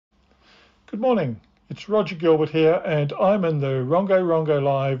Good morning. It's Roger Gilbert here, and I'm in the Rongo Rongo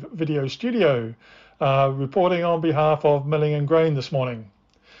Live video studio, reporting on behalf of Milling and Grain this morning.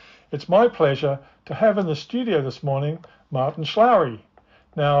 It's my pleasure to have in the studio this morning Martin Schlauri.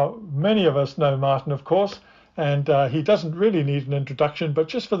 Now, many of us know Martin, of course, and he doesn't really need an introduction, but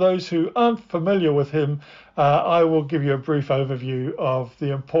just for those who aren't familiar with him, I will give you a brief overview of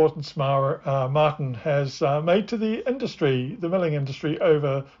the importance Martin has made to the industry, the milling industry,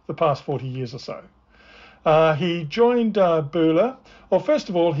 over the past 40 years or so. He joined Bühler. Well, first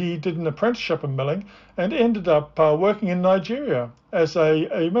of all, he did an apprenticeship in milling and ended up working in Nigeria as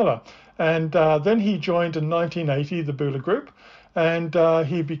a miller. And then he joined in 1980 the Bühler Group, and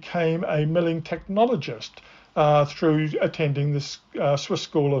he became a milling technologist through attending the Swiss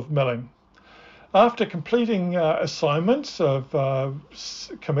School of Milling. After completing assignments of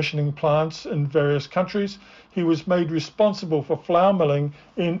commissioning plants in various countries, he was made responsible for flour milling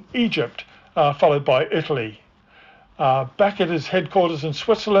in Egypt, followed by Italy. Back at his headquarters in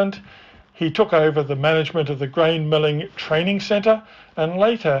Switzerland, he took over the management of the Grain Milling Training Centre and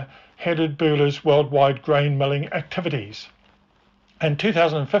later headed Bühler's worldwide grain milling activities. In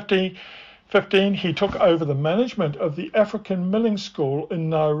 2015, he took over the management of the African Milling School in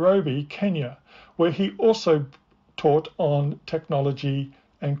Nairobi, Kenya, where he also taught on technology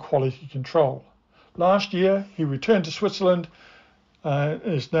and quality control. Last year, he returned to Switzerland and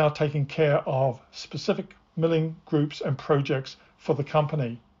is now taking care of specific milling groups and projects for the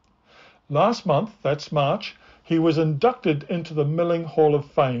company. Last month, that's March, he was inducted into the Milling Hall of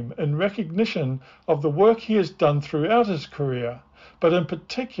Fame in recognition of the work he has done throughout his career, but in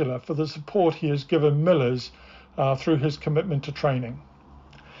particular for the support he has given millers through his commitment to training.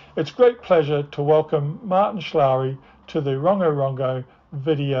 It's a great pleasure to welcome Martin Schlauri to the Rongo Rongo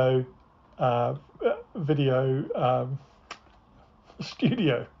video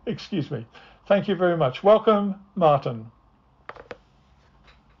studio. Excuse me. Thank you very much. Welcome, Martin.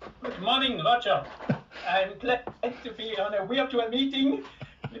 Good morning, Roger. I'm glad to be on a virtual meeting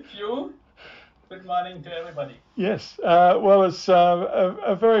with you. Good morning to everybody. Yes, well, it's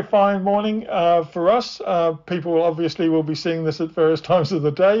a very fine morning for us. People obviously will be seeing this at various times of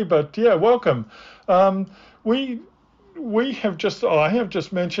the day, but yeah, welcome. We have just, I have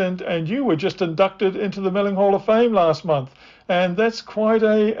just mentioned, and you were just inducted into the Milling Hall of Fame last month, and that's quite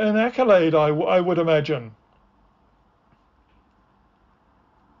an accolade, I would imagine.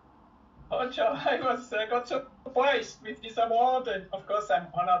 Roger, I got surprised with this award, and of course I'm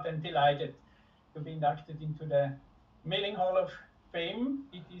honored and delighted to be inducted into the Milling Hall of Fame.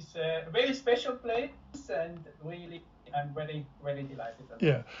 It is a very special place, and really I'm very, very delighted.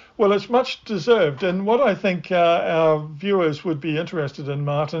 Yeah, well, it's much deserved. And what I think our viewers would be interested in,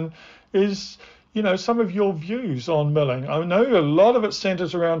 Martin, is, you know, some of your views on milling. I know a lot of it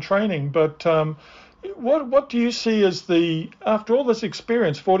centers around training, but what do you see as after all this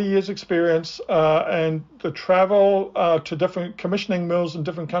experience, 40 years experience, and the travel to different commissioning mills in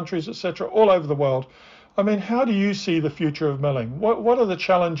different countries, etc., all over the world, I mean, how do you see the future of milling? What are the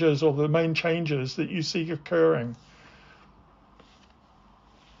challenges or the main changes that you see occurring?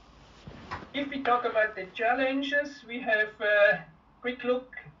 If we talk about the challenges, we have a quick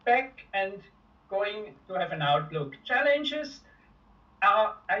look back and going to have an outlook. Challenges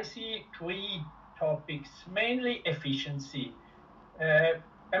are, I see, three topics, mainly efficiency.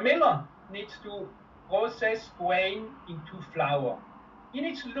 A miller needs to process grain into flour. He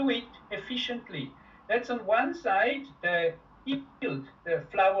needs to do it efficiently. That's on one side the yield, the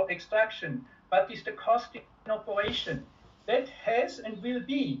flour extraction, but is the cost in operation. That has and will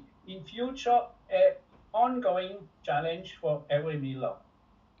be in future an ongoing challenge for every miller.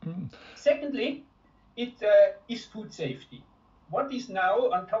 Secondly, it is food safety. What is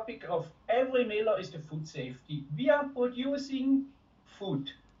now on topic of every miller is the food safety. We are producing food.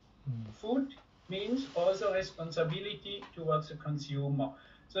 Food means also responsibility towards the consumer.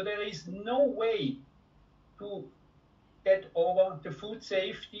 So there is no way to get over the food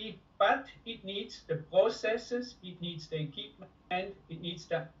safety, but it needs the processes, it needs the equipment, and it needs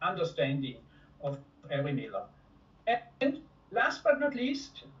the understanding of every miller. And last but not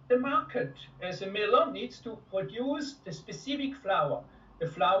least, the market. As a miller needs to produce the specific flour, the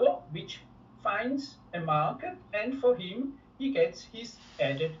flour which finds a market, and for him, he gets his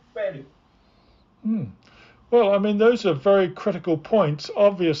added value. Well, I mean, those are very critical points,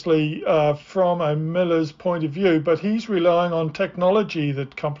 obviously, from a miller's point of view, but he's relying on technology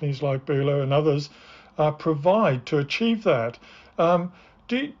that companies like Bühler and others provide to achieve that.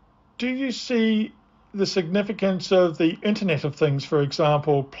 Do you see the significance of the Internet of Things, for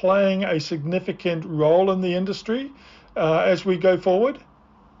example, playing a significant role in the industry as we go forward?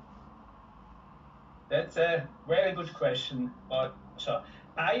 That's a very good question. So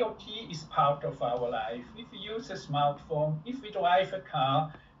IoT is part of our life. If we use a smartphone, if we drive a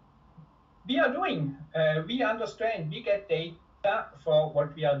car, we understand, we get data for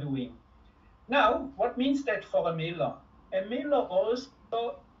what we are doing. Now, what means that for a miller? A miller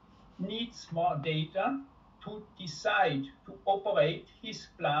also needs more data to decide to operate his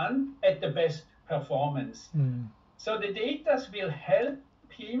plant at the best performance. So the data will help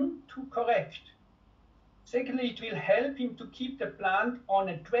him to correct. Secondly, it will help him to keep the plant on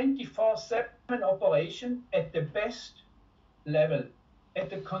a 24/7 operation at the best level. At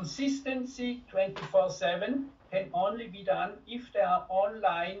the consistency 24/7 can only be done if there are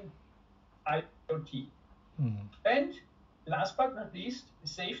online IoT. And last but not least,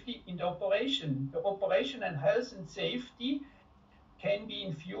 safety in the operation. The operation and health and safety can be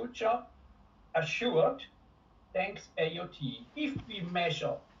in future assured thanks IoT. If we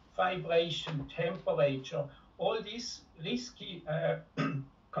measure vibration, temperature, all these risky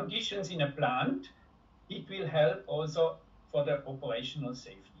conditions in a plant, it will help also for the operational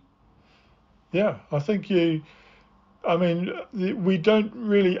safety. Yeah, I think we don't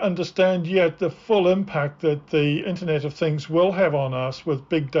really understand yet the full impact that the Internet of Things will have on us with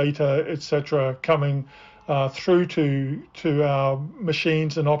big data, etc., coming through to our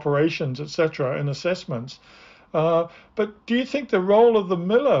machines and operations, etc., and assessments. But do you think the role of the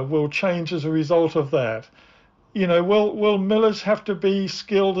miller will change as a result of that? Will millers have to be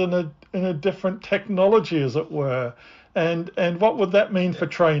skilled in a different technology, as it were, and what would that mean for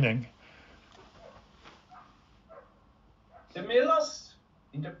training? The millers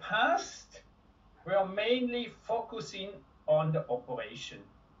in the past were mainly focusing on the operation,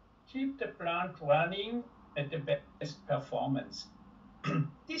 keep the plant running at the best performance.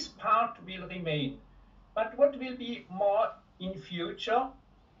 This part will remain, but what will be more in future,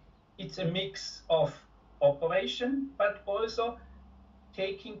 it's a mix of operation, but also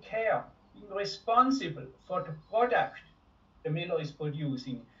taking care, being responsible for the product the miller is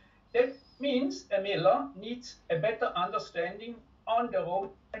producing. That means a miller needs a better understanding on the raw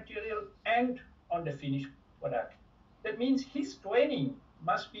material and on the finished product. That means his training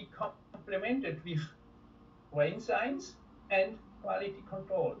must be complemented with grain science and quality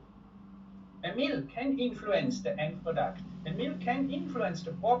control. A mill can influence the end product. A mill can influence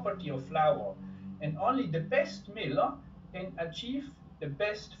the property of flour, and only the best miller can achieve the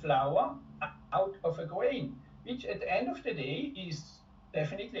best flour out of a grain, which at the end of the day is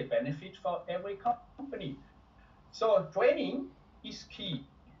definitely a benefit for every company. So training is key.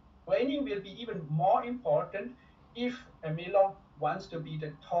 Training will be even more important if a miller wants to be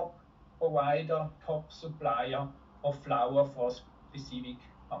the top provider, top supplier of flour for specific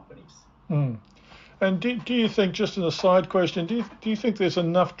companies. And do you think, just an aside question, do you think there's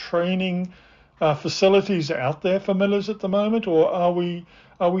enough training facilities out there for millers at the moment, or are we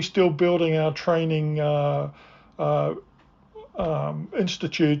still building our training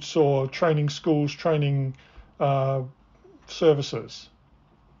institutes or training schools, training services?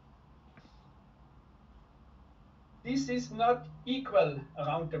 This is not equal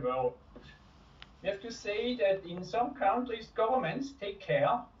around the world. We have to say that in some countries, governments take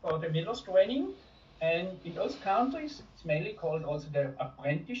care for the millers training, and in those countries, it's mainly called also the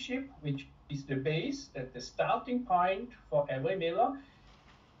apprenticeship, which is the base, that the starting point for every miller.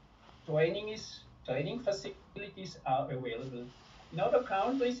 Training facilities are available. In other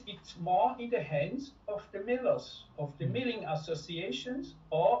countries, it's more in the hands of the millers, of the milling associations,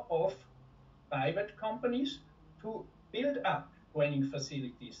 or of private companies to build up training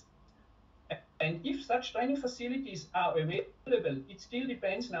facilities. And if such training facilities are available, it still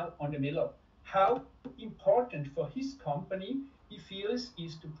depends now on the miller. How important for his company he feels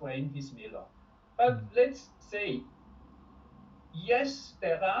is to train his miller. But let's say, yes,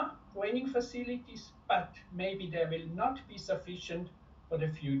 there are training facilities, but maybe they will not be sufficient for the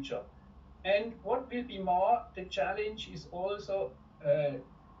future. And what will be more the challenge is also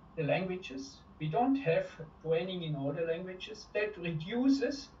the languages. We don't have training in all the languages. That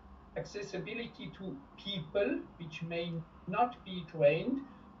reduces accessibility to people which may not be trained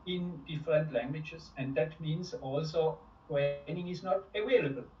in different languages, and that means also training is not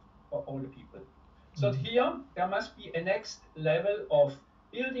available for all the people. So here there must be a next level of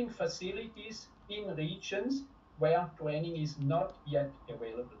building facilities in regions where training is not yet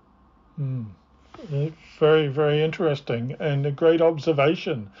available. Very, very interesting, and a great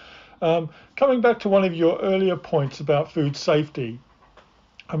observation. Coming back to one of your earlier points about food safety,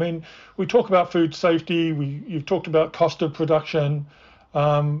 I mean, we talk about food safety, you've talked about cost of production,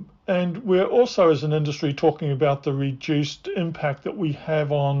 And we're also, as an industry, talking about the reduced impact that we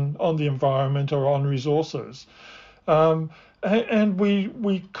have on the environment or on resources. And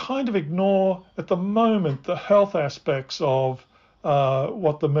we kind of ignore at the moment the health aspects of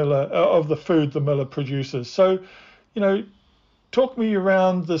what the miller of the food the miller produces. So, talk me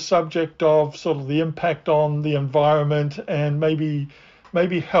around the subject of sort of the impact on the environment and maybe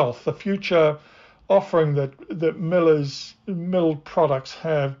health, the future offering that milled products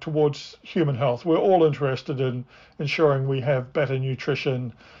have towards human health. We're all interested in ensuring we have better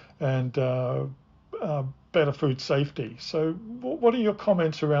nutrition and better food safety. So what are your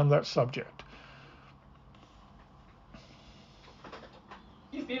comments around that subject?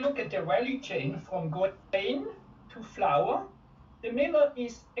 If we look at the value chain from grain to flour, the miller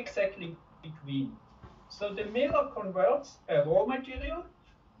is exactly between. So the miller converts a raw material,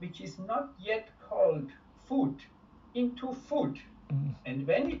 which is not yet called food, into food. And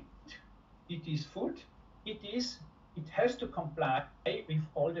when it is food, it has to comply with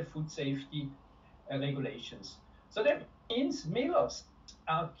all the food safety regulations. So that means millers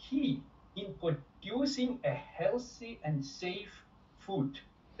are key in producing a healthy and safe food.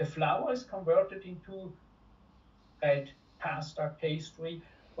 The flour is converted into bread, pasta, pastry,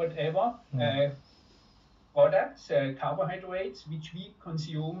 whatever products, carbohydrates, which we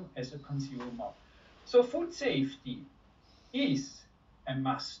consume as a consumer. So food safety is a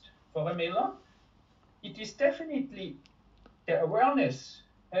must for a miller. It is definitely, the awareness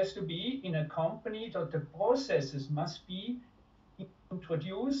has to be in a company that the processes must be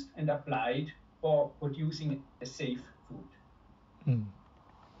introduced and applied for producing a safe food.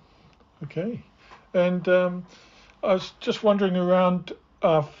 Okay. And I was just wondering around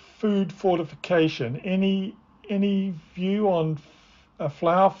food fortification. Any view on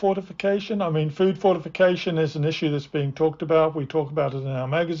flour fortification? I mean, food fortification is an issue that's being talked about. We talk about it in our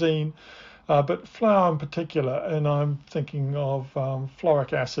magazine, but flour in particular, and I'm thinking of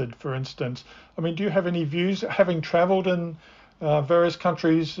floric acid, for instance. I mean, do you have any views, having travelled in various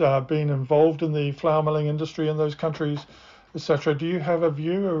countries, been involved in the flour milling industry in those countries, etc.? Do you have a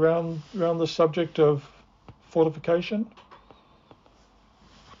view around the subject of fortification?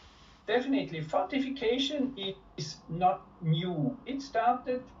 Definitely, fortification is not new. It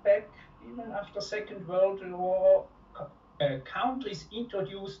started back even after Second World War. Countries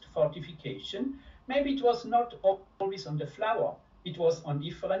introduced fortification. Maybe it was not always on the flour. It was on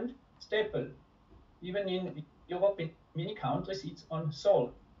different staple. Even in Europe, in many countries, it's on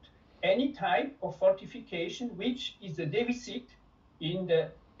salt. Any type of fortification which is a deficit in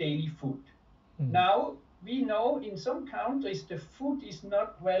the daily food. Now, we know in some countries the food is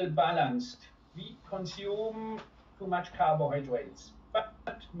not well balanced. We consume too much carbohydrates, but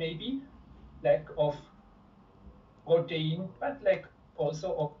maybe lack of protein, but lack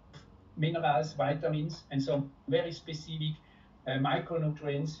also of minerals, vitamins, and some very specific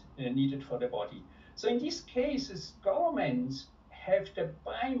micronutrients needed for the body. So in these cases, governments have the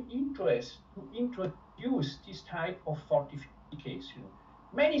prime interest to introduce this type of fortification.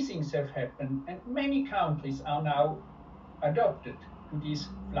 Many things have happened, and many countries are now adopted to this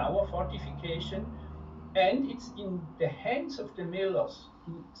flour fortification, and it's in the hands of the millers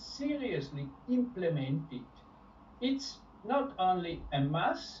to seriously implement it. It's not only a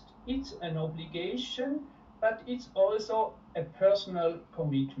must, it's an obligation, but it's also a personal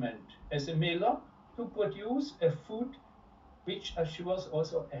commitment as a miller to produce a food which assures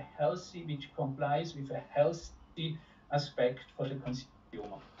also a healthy, which complies with a healthy aspect for the consumer.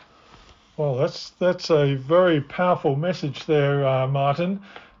 Well, that's a very powerful message there, Martin,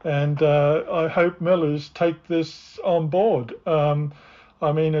 and I hope millers take this on board.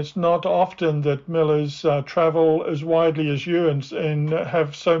 I mean, it's not often that millers travel as widely as you and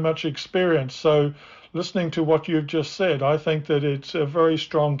have so much experience. So listening to what you've just said, I think that it's a very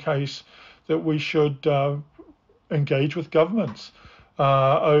strong case that we should engage with governments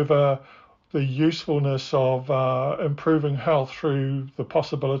over the usefulness of improving health through the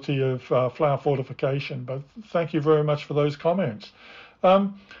possibility of flour fortification. But thank you very much for those comments.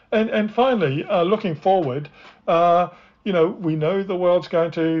 And finally, looking forward, we know the world's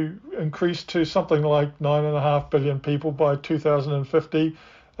going to increase to something like 9.5 billion people by 2050.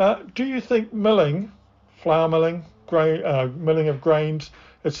 Do you think milling, flour milling, milling of grains,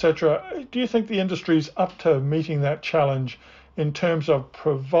 etc., do you think the industry is up to meeting that challenge in terms of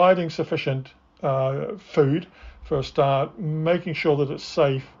providing sufficient food for a start, making sure that it's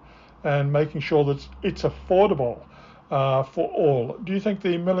safe, and making sure that it's affordable for all? Do you think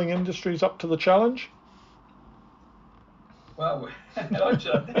the milling industry is up to the challenge? Wow,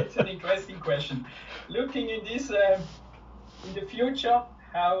 Roger, that's an interesting question. Looking in this in the future,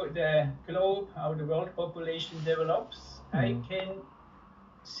 how the globe, how the world population develops, I can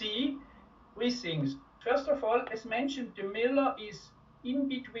see three things. First of all, as mentioned, the miller is in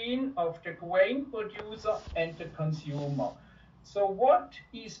between of the grain producer and the consumer. So what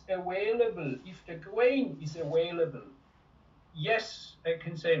is available? If the grain is available, yes, I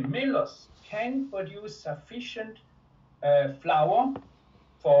can say millers can produce sufficient flour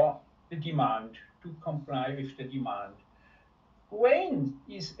for the demand, to comply with the demand. Grain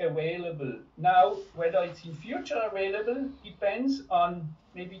is available. Now, whether it's in future available depends on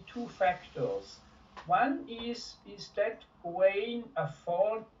maybe two factors. One is that grain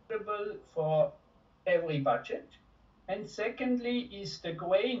affordable for every budget? And secondly, is the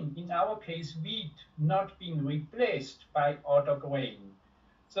grain, in our case wheat, not being replaced by other grain?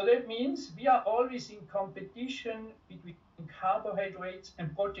 So that means we are always in competition between carbohydrates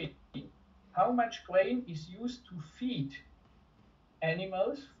and protein. How much grain is used to feed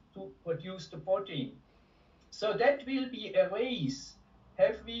animals to produce the protein? So that will be a race.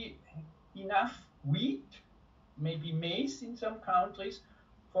 Have we enough wheat, maybe maize in some countries,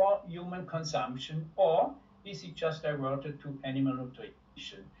 for human consumption, or is it just diverted to animal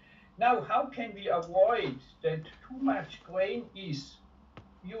nutrition? Now, how can we avoid that too much grain is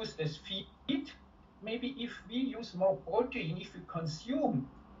used as feed? Maybe if we use more protein, if we consume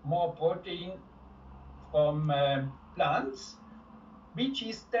more protein from plants, which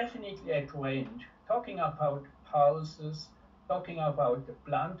is definitely a trend, talking about pulses, talking about the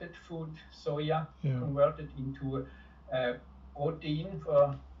planted food, soya, converted into protein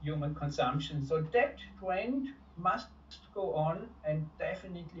for human consumption. So that trend must go on and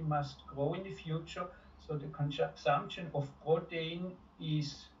definitely must grow in the future. So the consumption of protein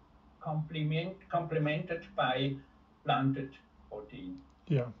is complemented by planted protein.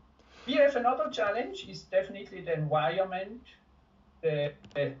 Yeah. We have another challenge, is definitely the environment, the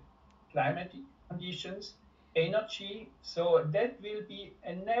climate conditions, energy. So that will be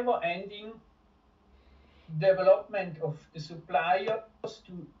a never-ending development of the suppliers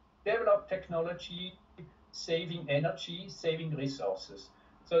to develop technology, saving energy, saving resources.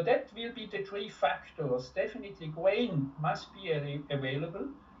 So that will be the three factors. Definitely grain must be available.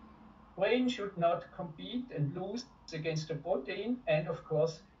 Grain should not compete and lose against the protein. And of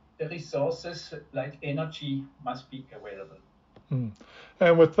course, the resources like energy must be available.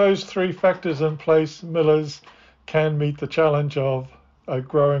 And with those three factors in place, millers can meet the challenge of a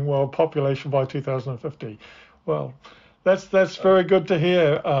growing world population by 2050. Well, that's very good to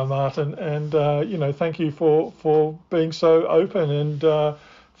hear, Martin. And thank you for being so open and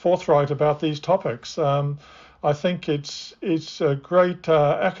forthright about these topics. I think it's a great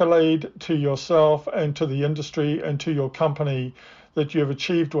accolade to yourself and to the industry and to your company that you've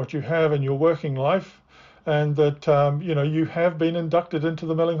achieved what you have in your working life, and that you have been inducted into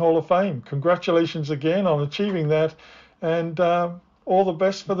the Milling Hall of Fame. Congratulations again on achieving that, and all the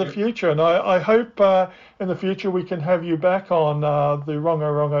best for the future. And I hope in the future we can have you back on the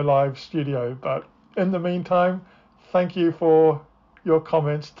Rongo Rongo Live studio. But in the meantime, thank you for your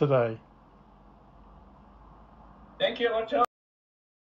comments today. Thank you, Roger.